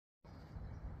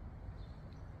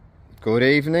Good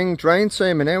evening, drain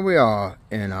team, and here we are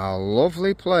in a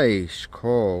lovely place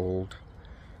called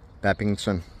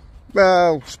Bebbington.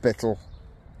 Well, Spittal,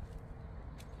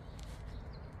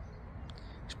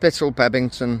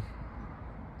 Bebbington.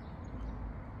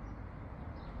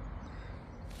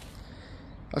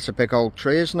 That's a big old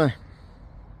tree, isn't it?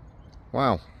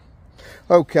 Wow.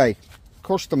 Okay,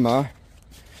 customer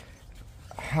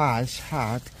has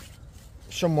had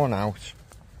someone out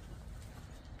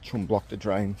to unblock the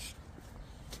drains,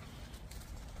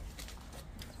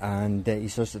 and he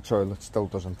says the toilet still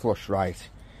doesn't flush right,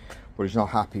 but he's not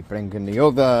happy bringing the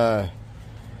other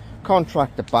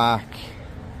contractor back.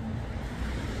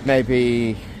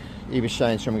 Maybe he was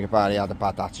saying something about he had a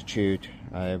bad attitude,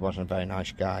 he wasn't a very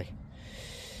nice guy.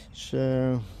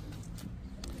 So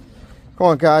come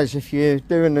on guys, if you're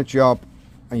doing the job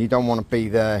and you don't want to be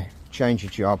there, change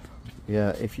your job.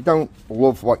 Yeah, if you don't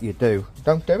love what you do,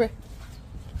 don't do it.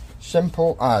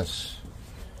 Simple as.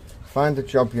 Find a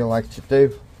job you like to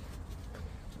do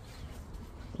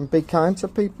and be kind to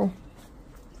people.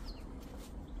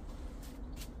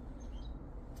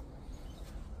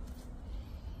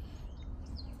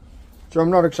 So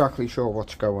I'm not exactly sure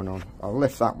what's going on. I'll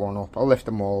lift that one up. I'll lift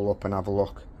them all up and have a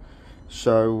look.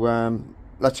 So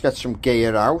let's get some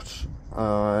gear out.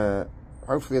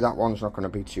 Hopefully that one's not going to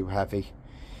be too heavy.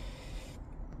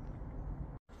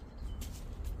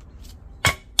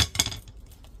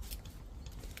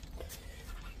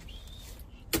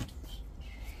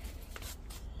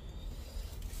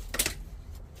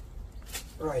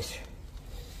 Right.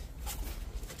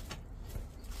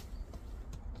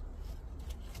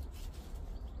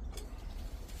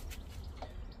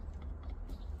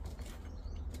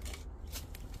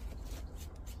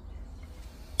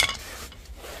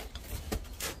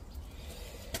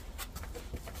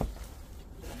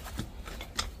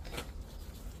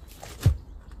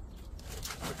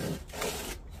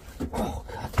 Oh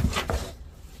God.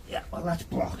 Yeah, well that's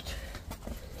blocked.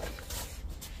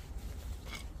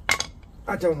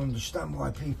 I don't understand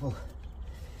why people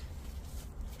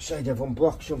say they've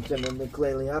unblocked something and they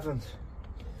clearly haven't.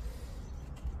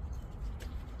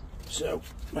 So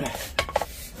right,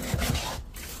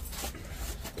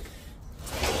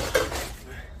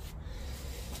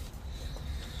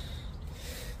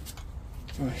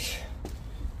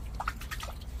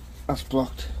 that's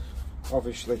blocked,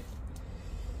 obviously.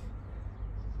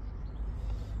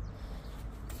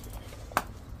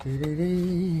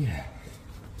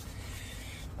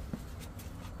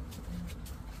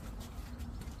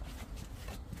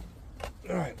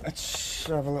 Right, let's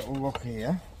have a little look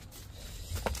here.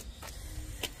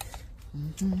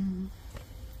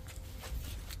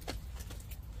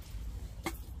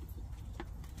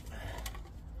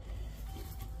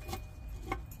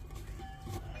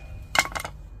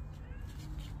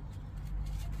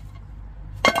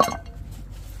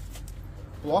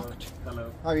 Blocked.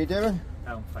 Hello. How are you doing?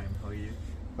 I'm fine. How are you?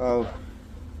 Oh,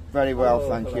 very well,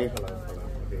 thank you. Hello.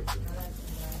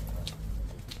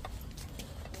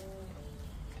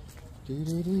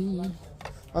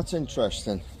 That's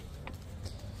interesting.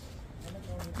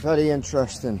 Very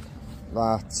interesting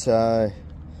that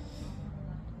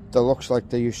there looks like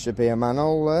there used to be a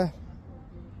manhole there,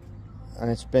 and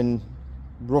it's been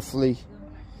roughly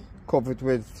covered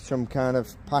with some kind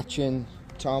of patching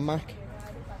tarmac.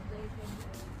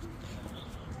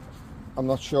 I'm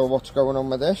not sure what's going on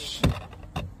with this.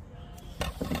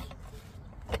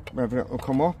 Whether it will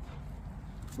come up,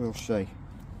 we'll see.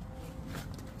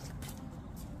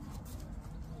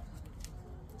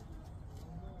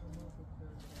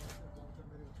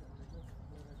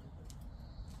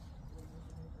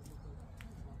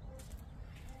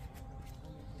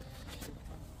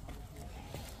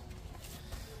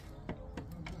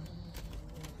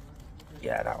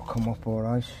 Yeah, that'll come up all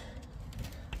right.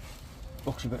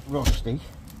 Looks a bit rusty.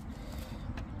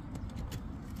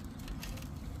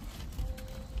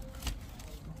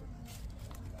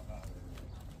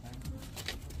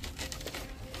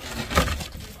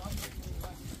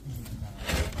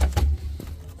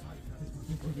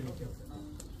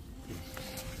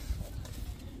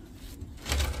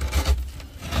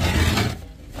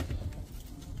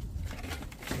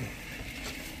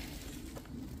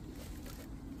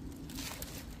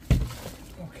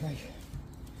 Okay.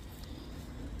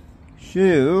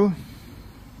 So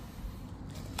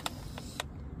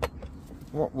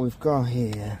what we've got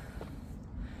here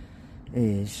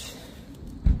is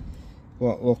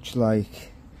what looks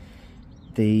like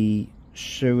the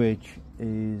sewage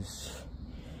is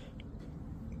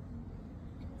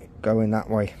going that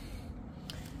way,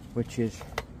 which is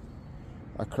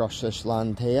across this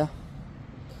land here.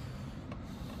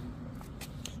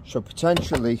 So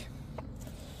potentially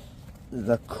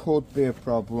there could be a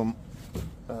problem.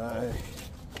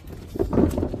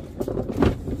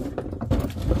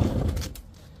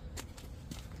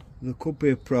 There could be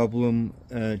a problem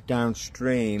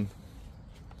downstream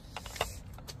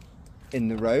in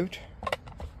the road.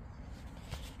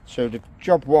 So the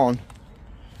job one,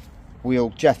 we'll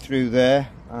jet through there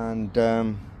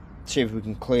and see if we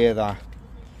can clear that.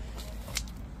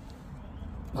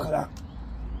 Look at that.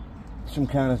 Some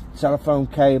kind of telephone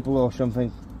cable or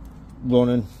something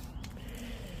running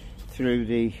through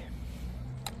the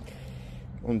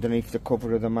underneath the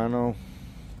cover of the manhole.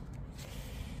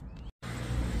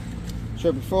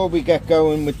 So before we get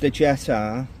going with the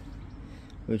jetter,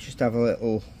 we'll just have a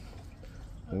little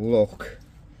look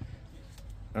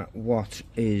at what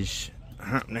is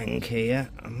happening here.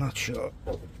 I'm not sure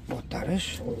what that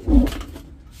is.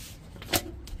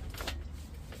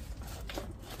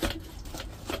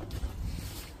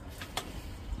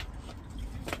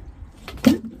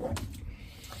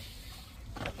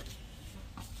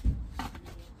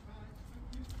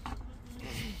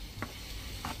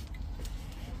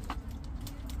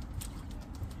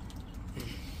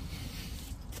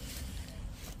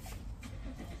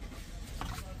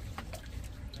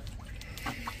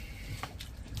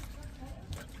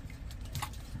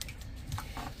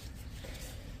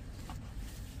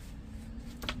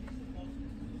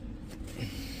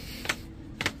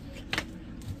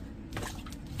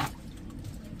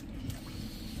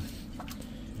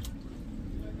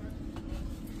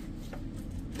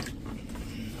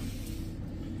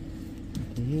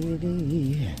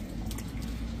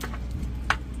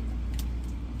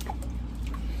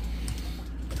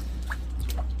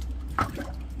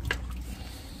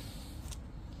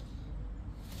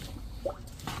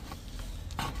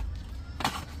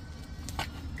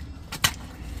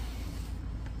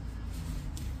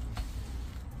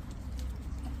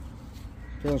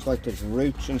 Feels like there's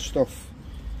roots and stuff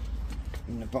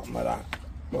in the bottom of that,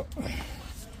 but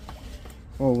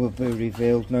all will be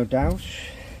revealed, no doubt.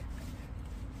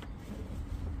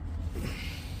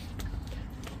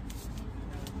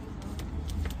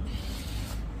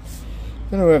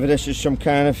 I don't know whether this is some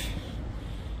kind of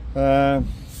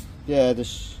yeah,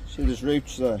 there's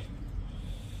roots there.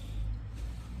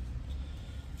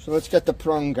 So let's get the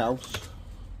prong out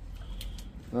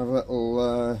and have a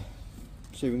little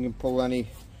see if we can pull any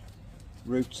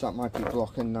roots that might be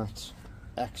blocking that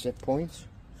exit point.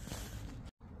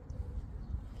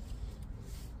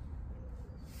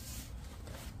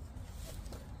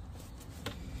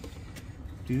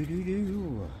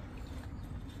 Doo-doo-doo.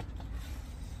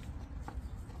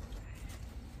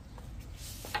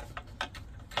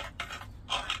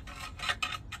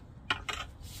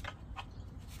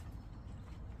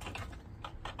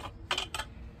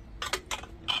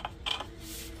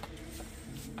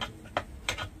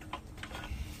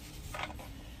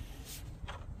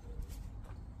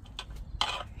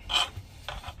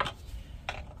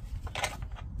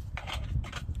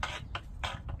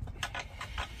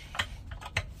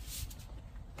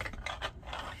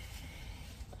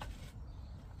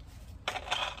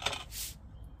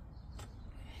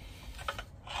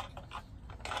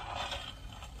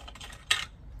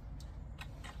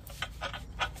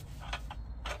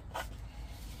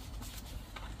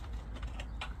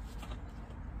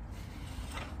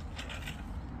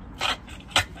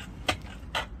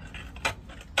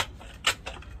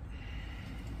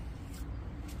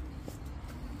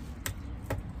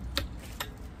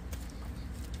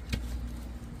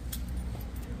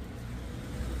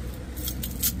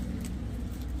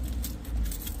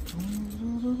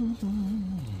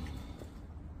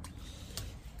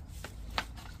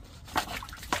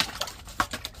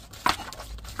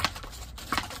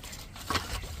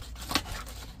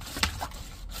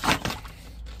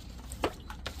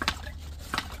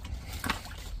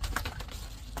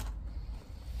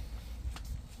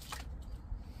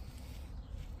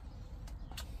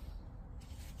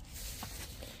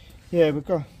 Yeah, we've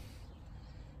got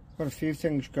a few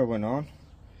things going on.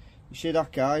 You see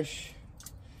that, guys?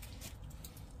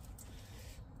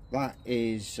 That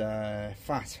is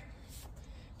fat.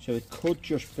 So it could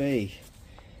just be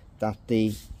that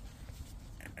this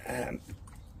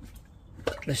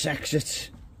exit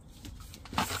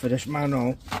for this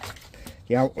manhole,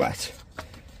 the outlet,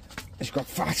 has got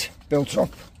fat built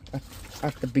up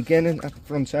at the beginning, at the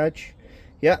front edge.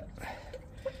 Yeah.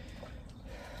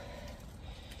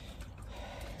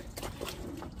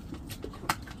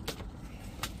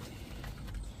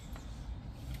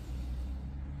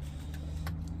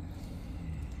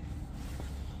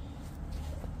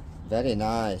 Very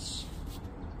nice.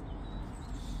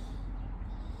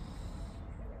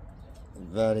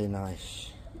 Very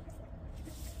nice.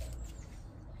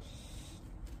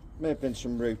 May have been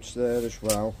some roots there as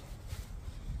well.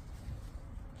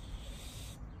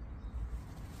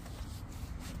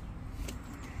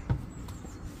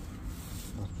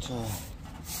 But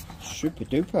super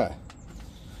duper.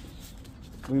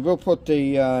 We will put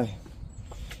the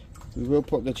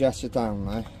jetter down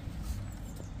there.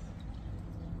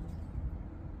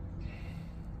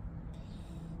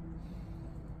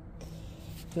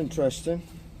 It's interesting.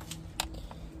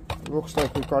 It looks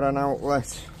like we've got an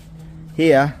outlet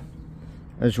here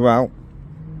as well.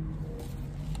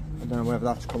 I don't know whether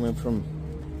that's coming from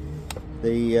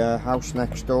the house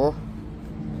next door.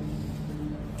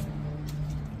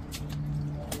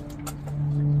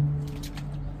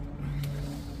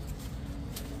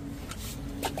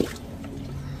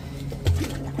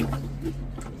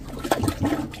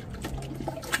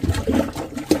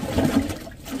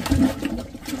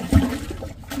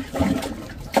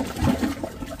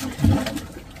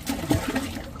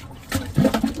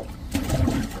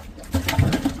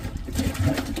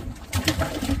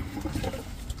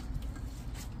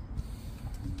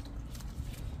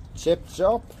 Tip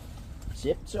top,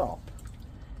 tip top.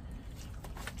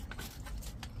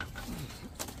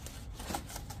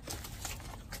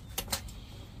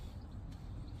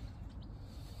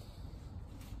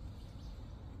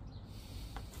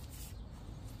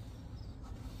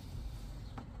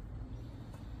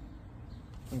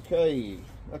 Okay,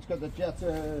 let's get the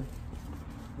jetter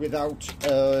without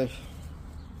a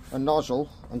nozzle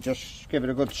and just give it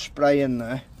a good spray in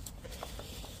there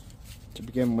to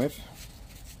begin with.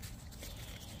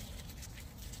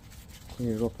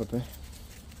 Clean it up a bit.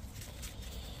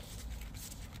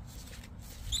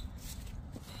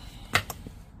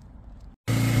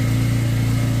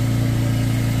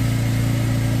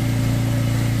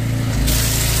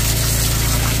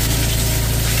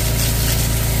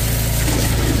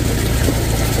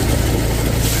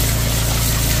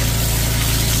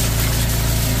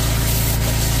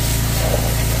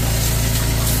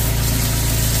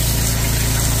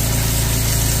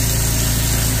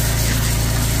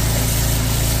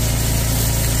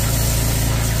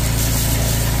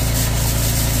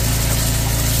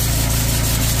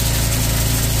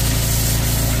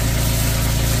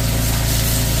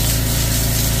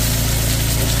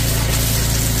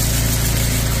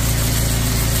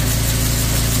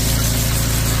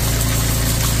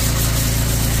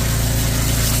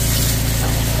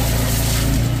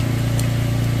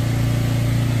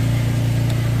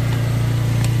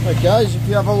 Right guys, if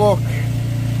you have a look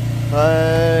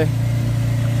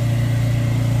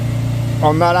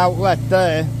on that outlet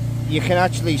there, you can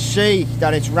actually see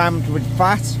that it's rammed with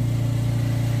fat.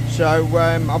 So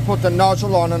I'll put the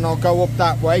nozzle on and I'll go up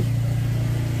that way.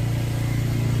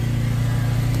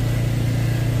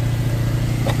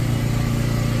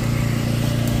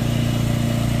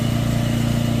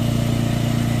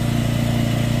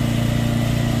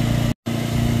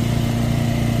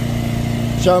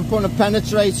 So I'm putting a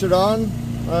penetrator on.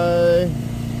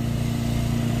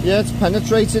 Yeah, it's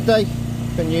penetrator day.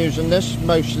 Been using this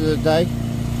most of the day.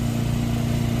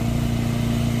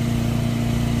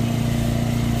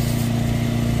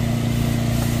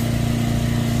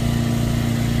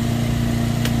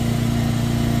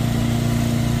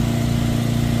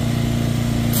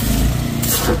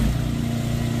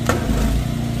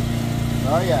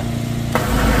 Oh yeah.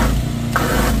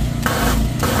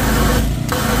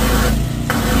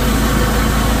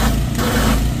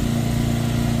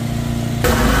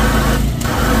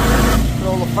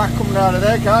 Fat coming out of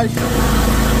there, guys.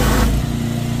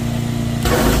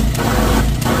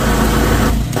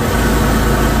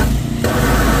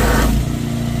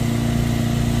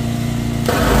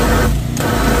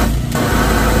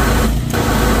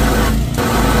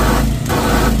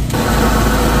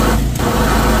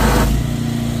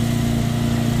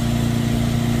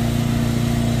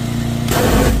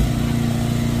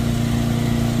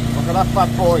 Look at that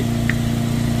fat boy.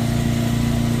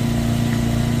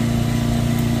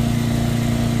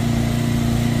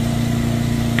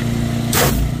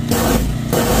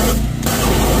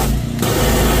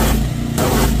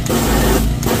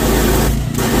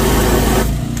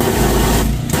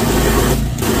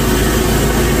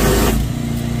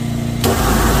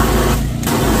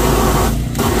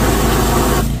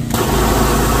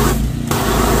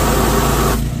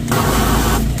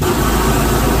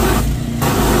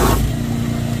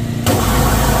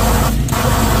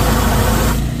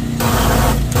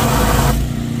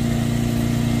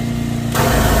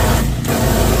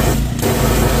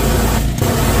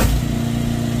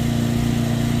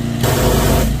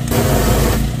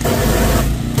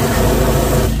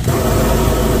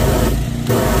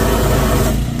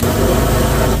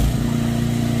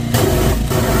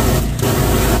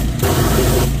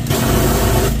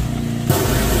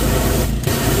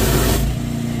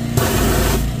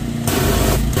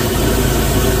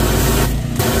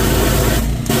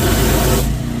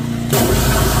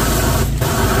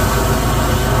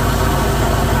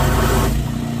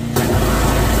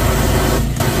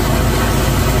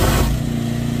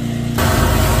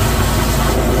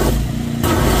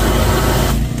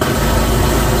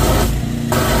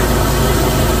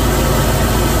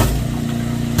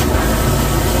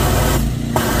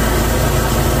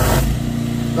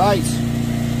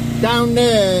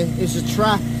 is a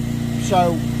trap,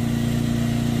 so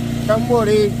don't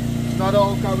worry, it's not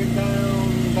all going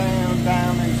down, down,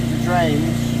 down into the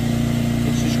drains.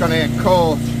 It's just going to get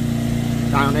caught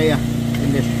down here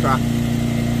in this trap.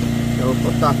 So we'll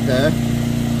put that there.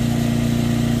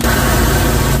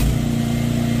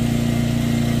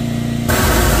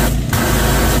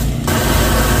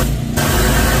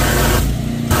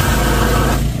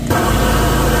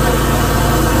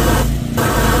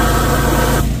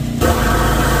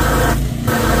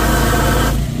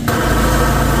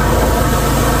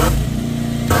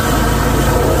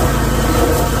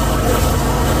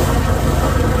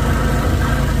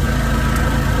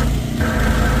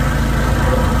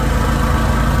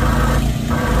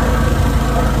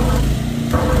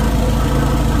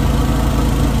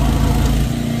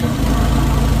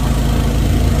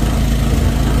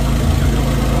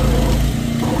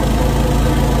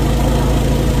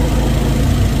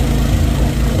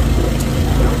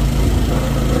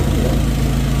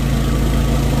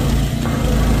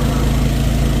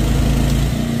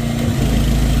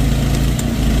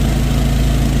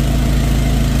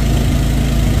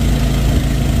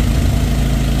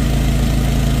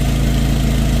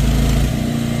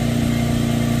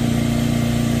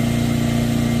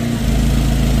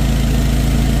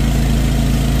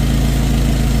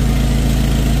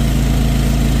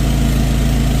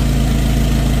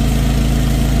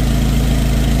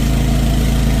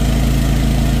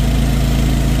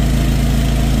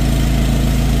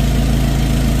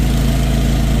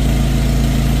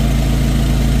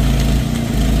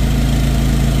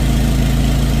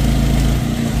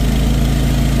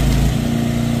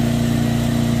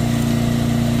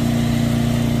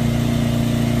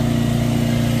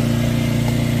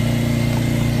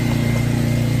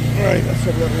 Right, let's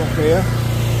have a little look here.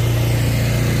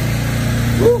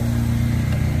 Woo.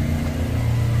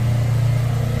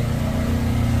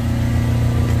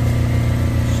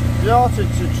 Started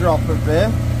to drop a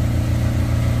bit.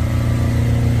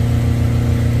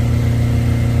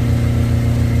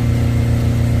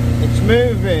 It's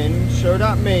moving, so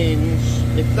that means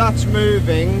if that's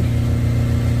moving,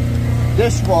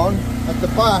 this one at the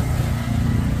back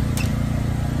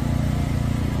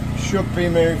should be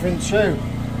moving too.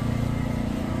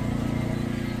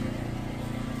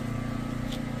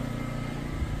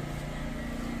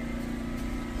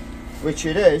 Which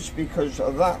it is, because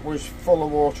that was full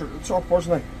of water at the top,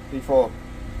 wasn't it, before?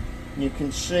 You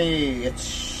can see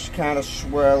it's kind of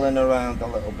swirling around a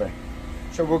little bit.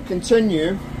 So we'll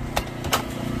continue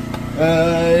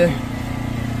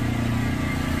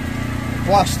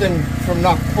blasting from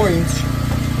that point.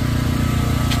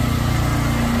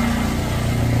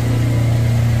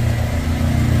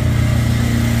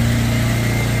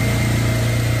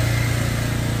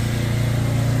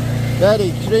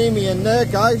 Very creamy in there,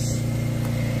 guys.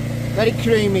 Very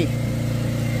creamy,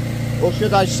 or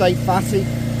should I say fatty.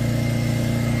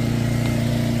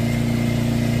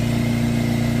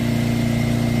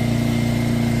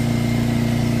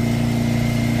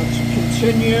 Let's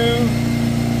continue.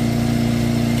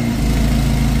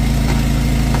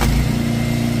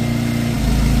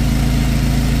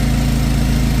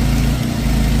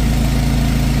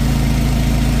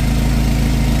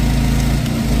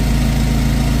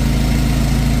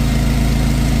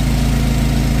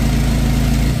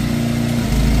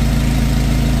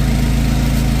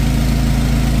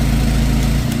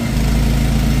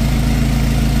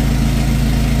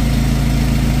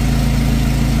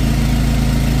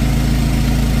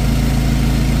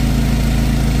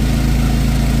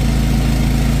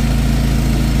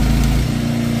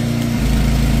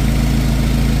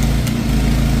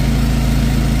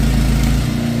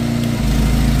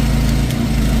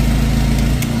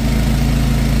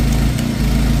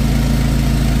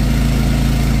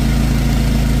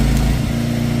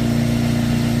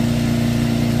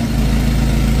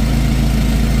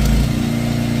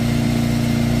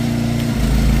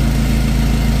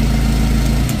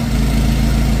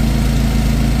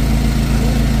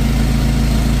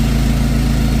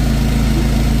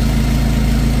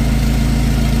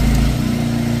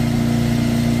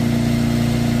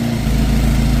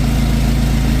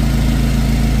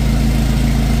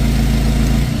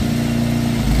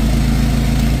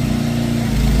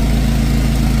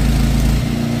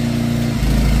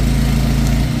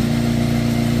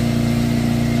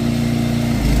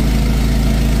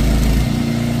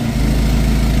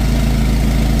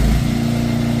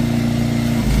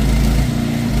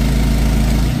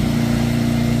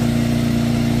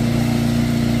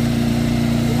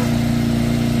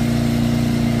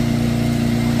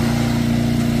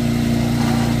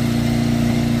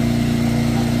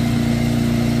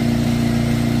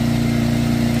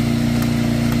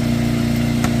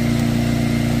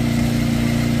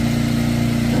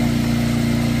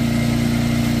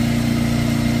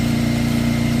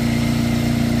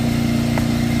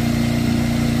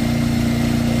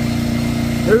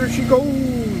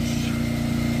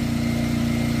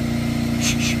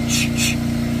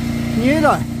 Can you hear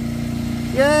that?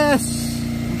 Yes,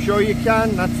 I'm sure you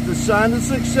can. That's the sign of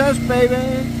success, baby.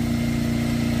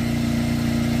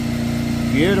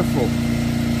 Beautiful.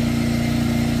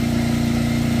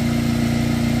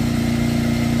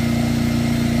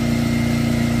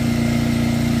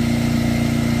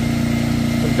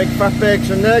 Some big fat bakes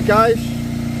in there, guys.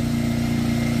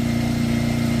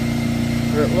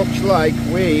 But it looks like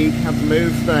we have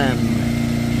moved them.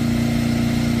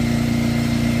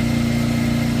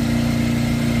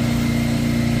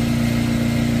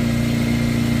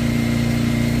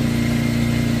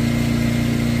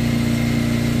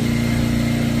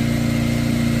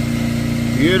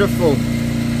 Beautiful.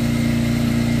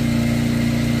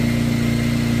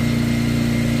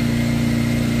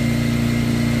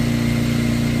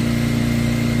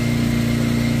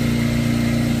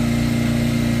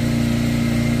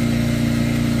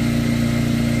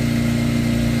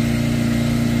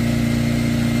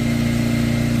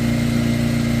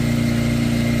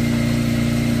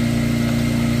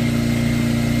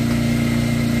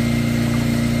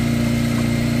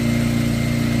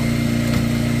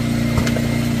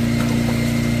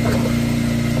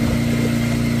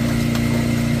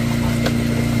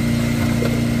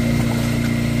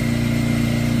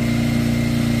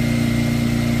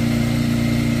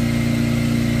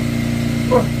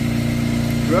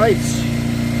 Right.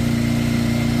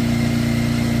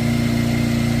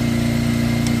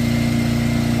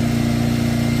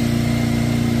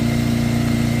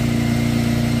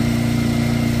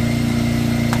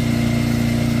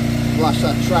 Flash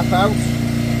that trap out.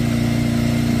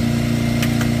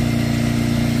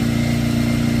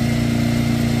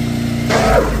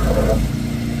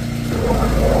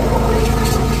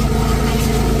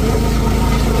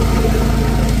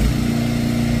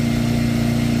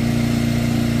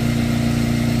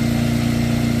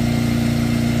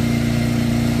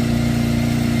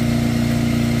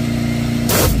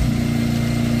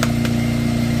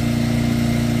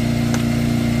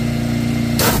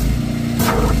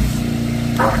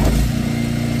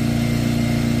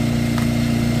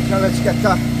 Now let's get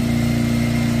that.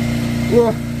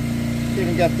 Whoa,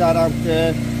 didn't get that out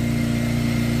there.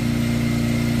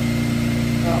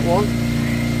 That one.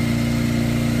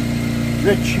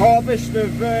 Rich harvest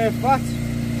of fat.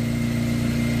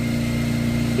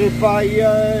 If I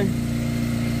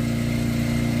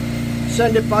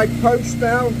send it by post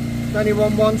now, if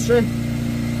anyone wants it,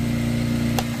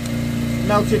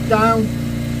 melt it down.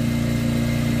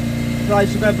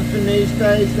 Price of everything these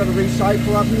days, got to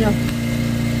recycle, haven't you?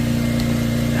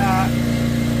 I'm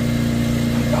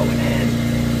going in.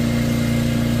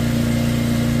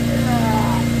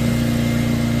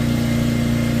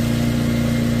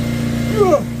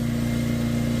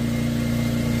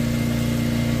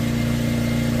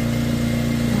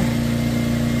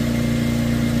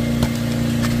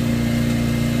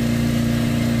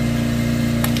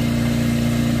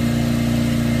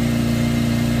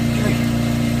 Okay.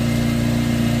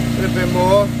 A little bit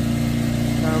more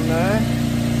down there.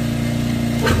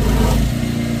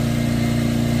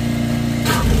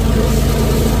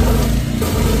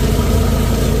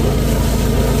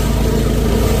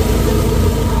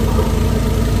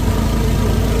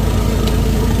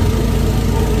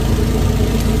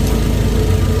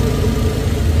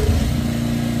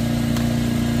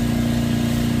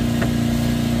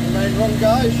 Main run,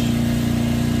 guys.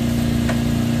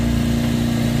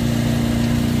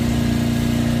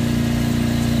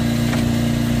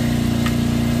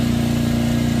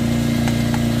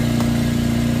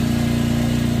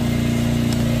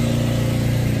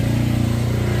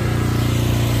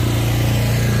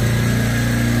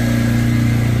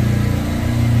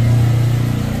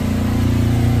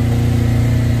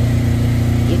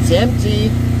 It's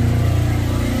empty.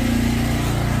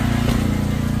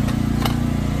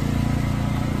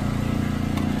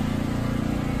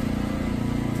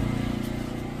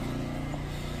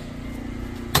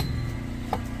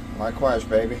 Likewise,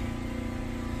 baby.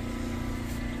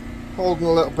 Holding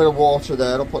a little bit of water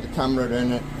there. I'll put the camera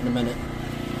in it in a minute.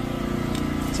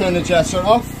 Turn the jesser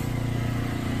off.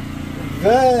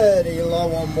 Very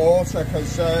low on water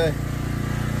because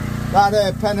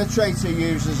that penetrator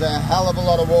uses a hell of a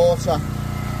lot of water.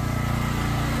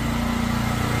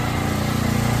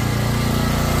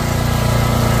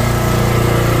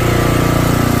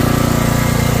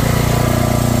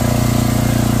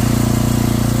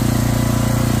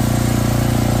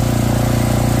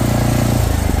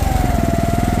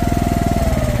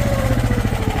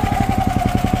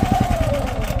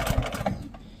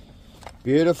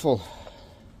 Beautiful.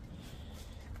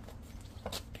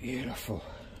 Beautiful.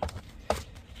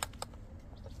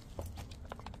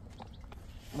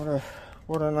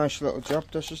 what a nice little job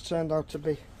this has turned out to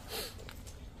be.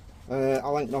 I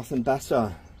like nothing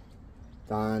better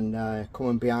than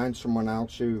coming behind someone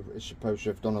else who is supposed to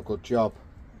have done a good job.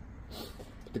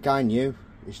 But the guy knew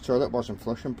his toilet wasn't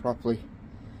flushing properly,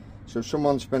 so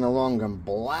someone's been along and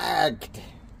blagged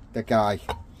the guy,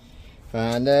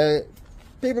 and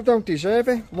people don't deserve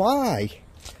it. Why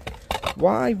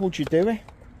would you do it?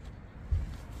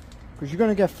 Because you're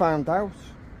going to get found out.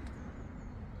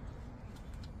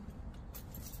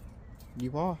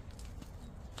 You are.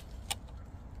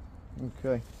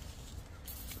 Okay.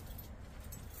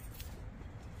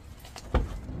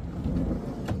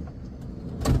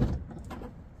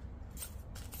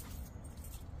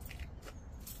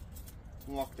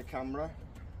 Unlock the camera.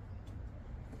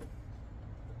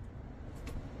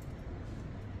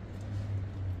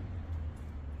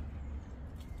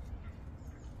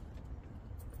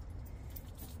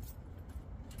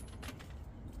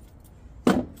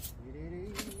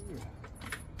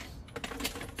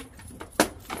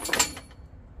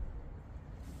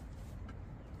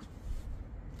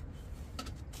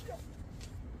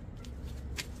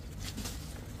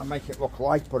 I make it look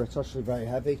light, but it's actually very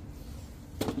heavy.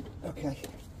 Okay,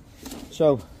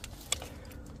 so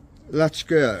let's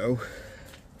go.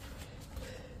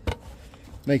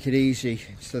 Make it easy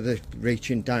instead of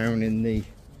reaching down in the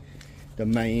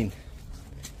main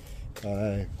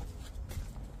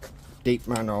deep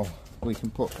manhole. We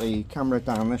can put the camera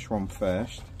down this one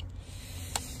first.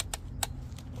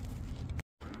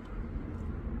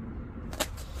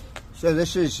 So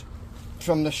this is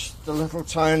from the little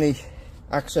tiny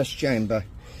access chamber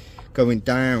going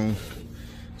down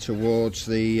towards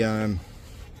the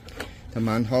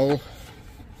manhole.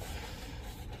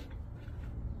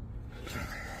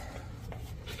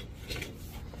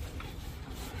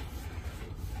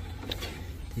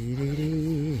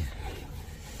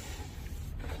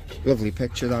 Lovely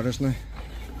picture that, isn't it?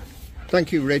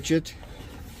 Thank you, Richard.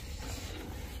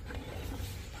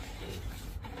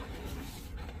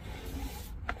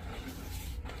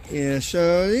 Yeah,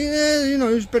 so yeah, you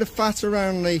know, there's a bit of fat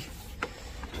around the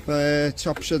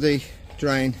tops of the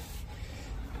drain.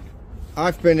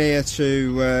 I've been here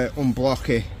to unblock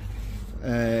it.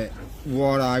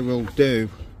 What I will do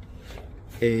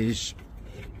is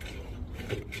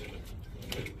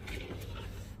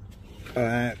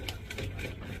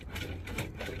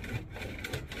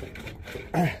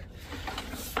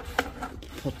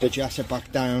put the jetter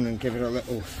back down and give it a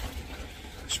little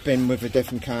spin with a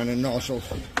different kind of nozzle.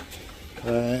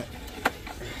 The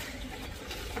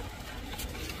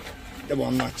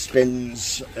one that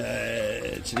spins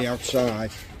to the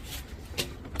outside.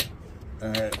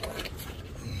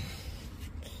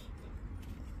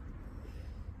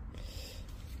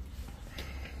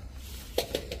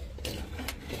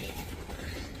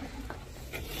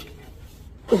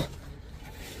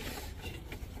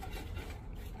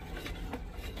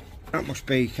 That must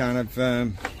be kind of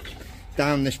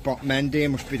down this bottom end here,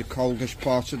 must be the coldest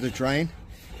part of the drain,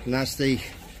 and as the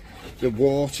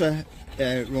water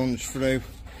runs through,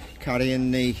 carrying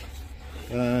the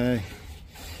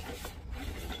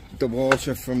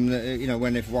water from the, you know,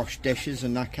 when they've washed dishes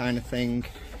and that kind of thing,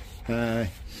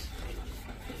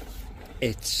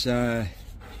 it's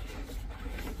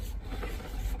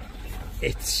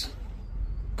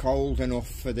cold enough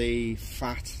for the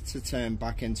fat to turn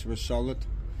back into a solid.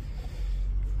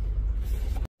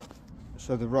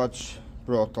 So the rod's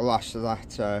brought the last of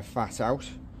that fat out.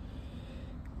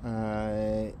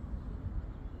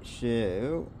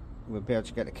 So we'll be able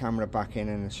to get the camera back in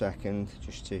a second,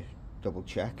 just to double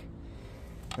check.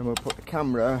 And we'll put the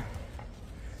camera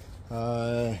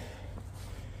up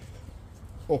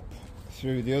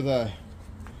through the other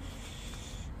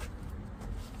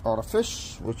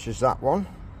orifice, which is that one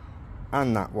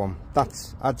and that one.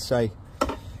 That's, I'd say,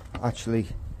 actually,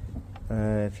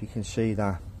 if you can see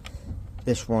that,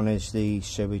 this one is the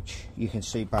sewage. You can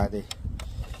see by the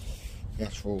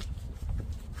actual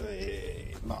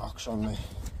marks on the,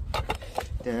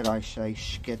 dare I say,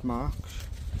 skid marks.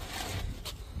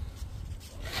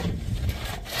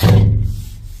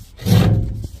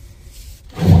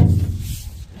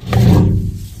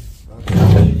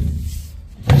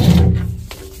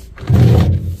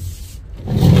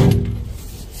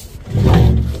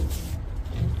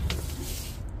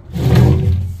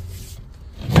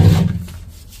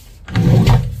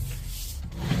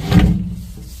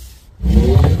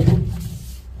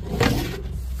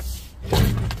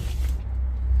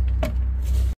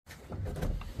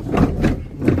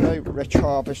 Rich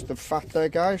harvest of fat there,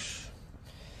 guys.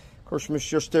 Customer's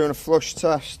just doing a flush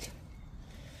test,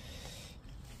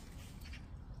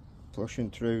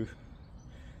 flushing through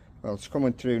Well, it's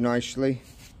coming through nicely.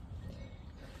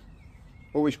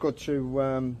 Always good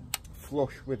to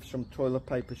flush with some toilet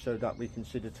paper so that we can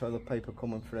see the toilet paper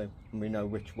coming through and we know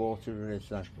which water it is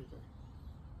then.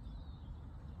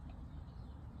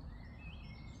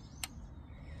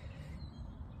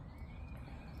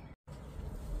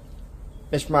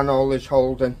 This manhole is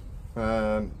holding.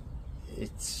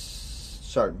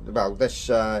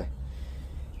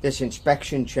 This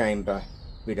inspection chamber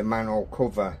with a manhole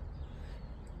cover,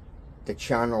 the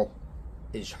channel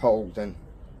is holding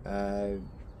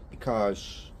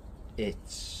because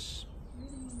it's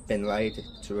been laid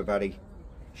to a very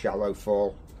shallow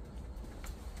fall.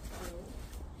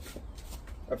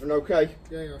 Everything okay?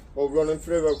 Yeah. All running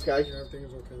through okay? Yeah, everything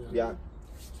is okay. Yeah.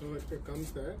 So if it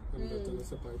comes there, and then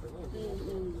it's a pipe,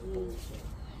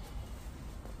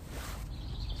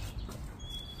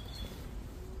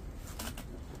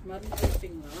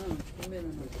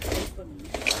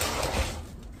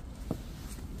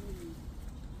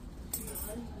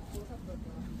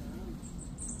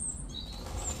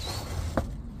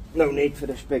 No need for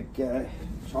this big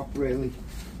top really.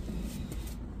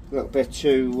 A little bit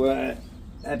too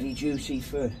heavy duty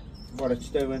for what it's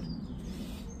doing.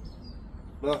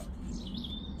 But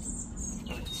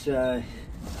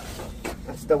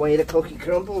that's the way the cookie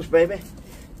crumbles, baby.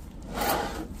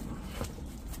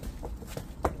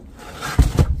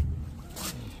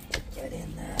 Get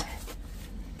in there.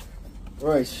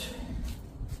 Right.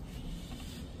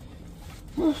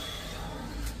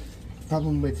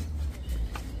 Problem with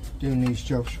doing these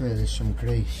jobs where there's some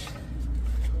grease,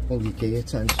 all your gear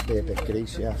tends to be a bit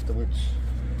greasy afterwards.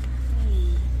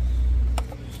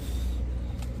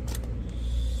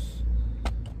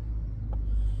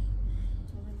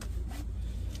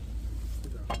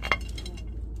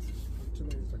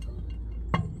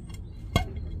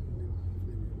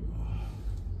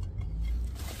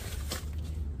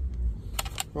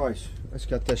 Right, let's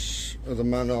get this other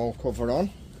manhole cover on.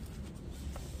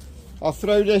 I'll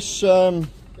throw this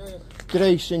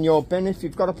grease in your bin. If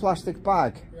you've got a plastic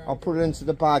bag, I'll put it into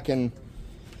the bag and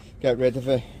get rid of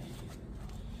it.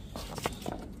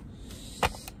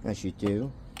 As you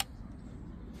do.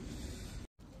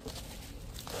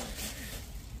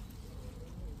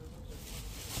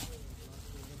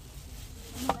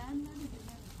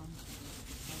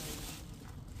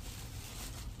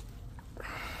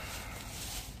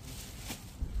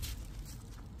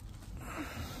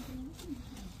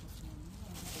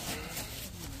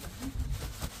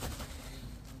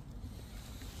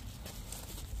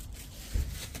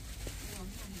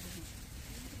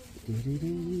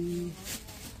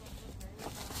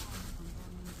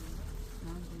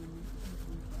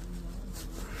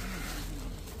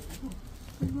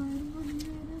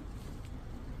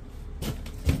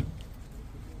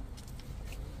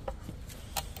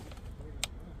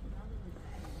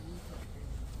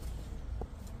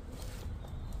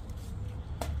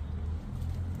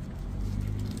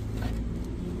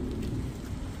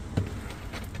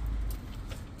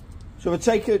 So I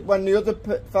take it when the other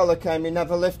fella came, he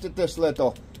never lifted this lid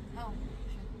up? Oh.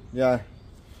 Yeah.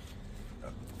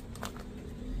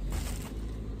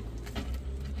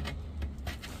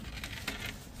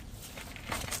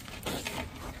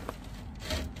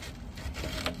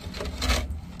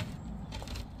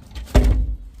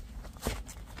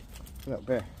 A little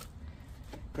bit.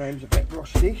 Graham's a bit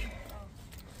rusty.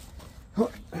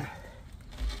 Oh.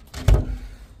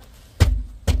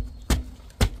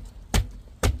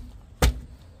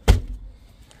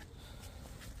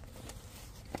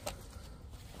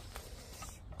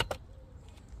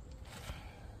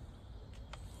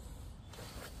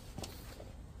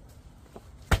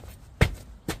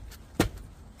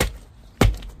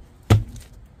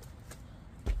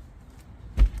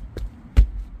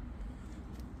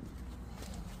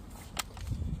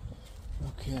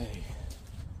 Okay.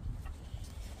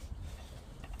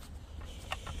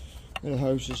 The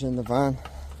hose is in the van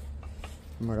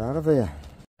and we're out of here.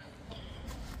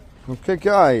 Okay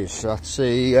guys, that's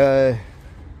the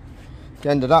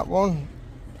end of that one.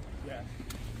 Yeah.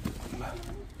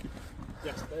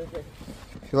 Yes, okay.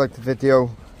 If you like the video,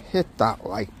 hit that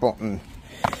like button.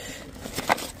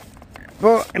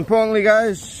 But importantly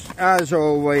guys, as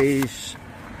always,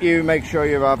 you make sure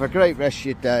you have a great rest of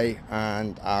your day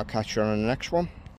and I'll catch you on the next one.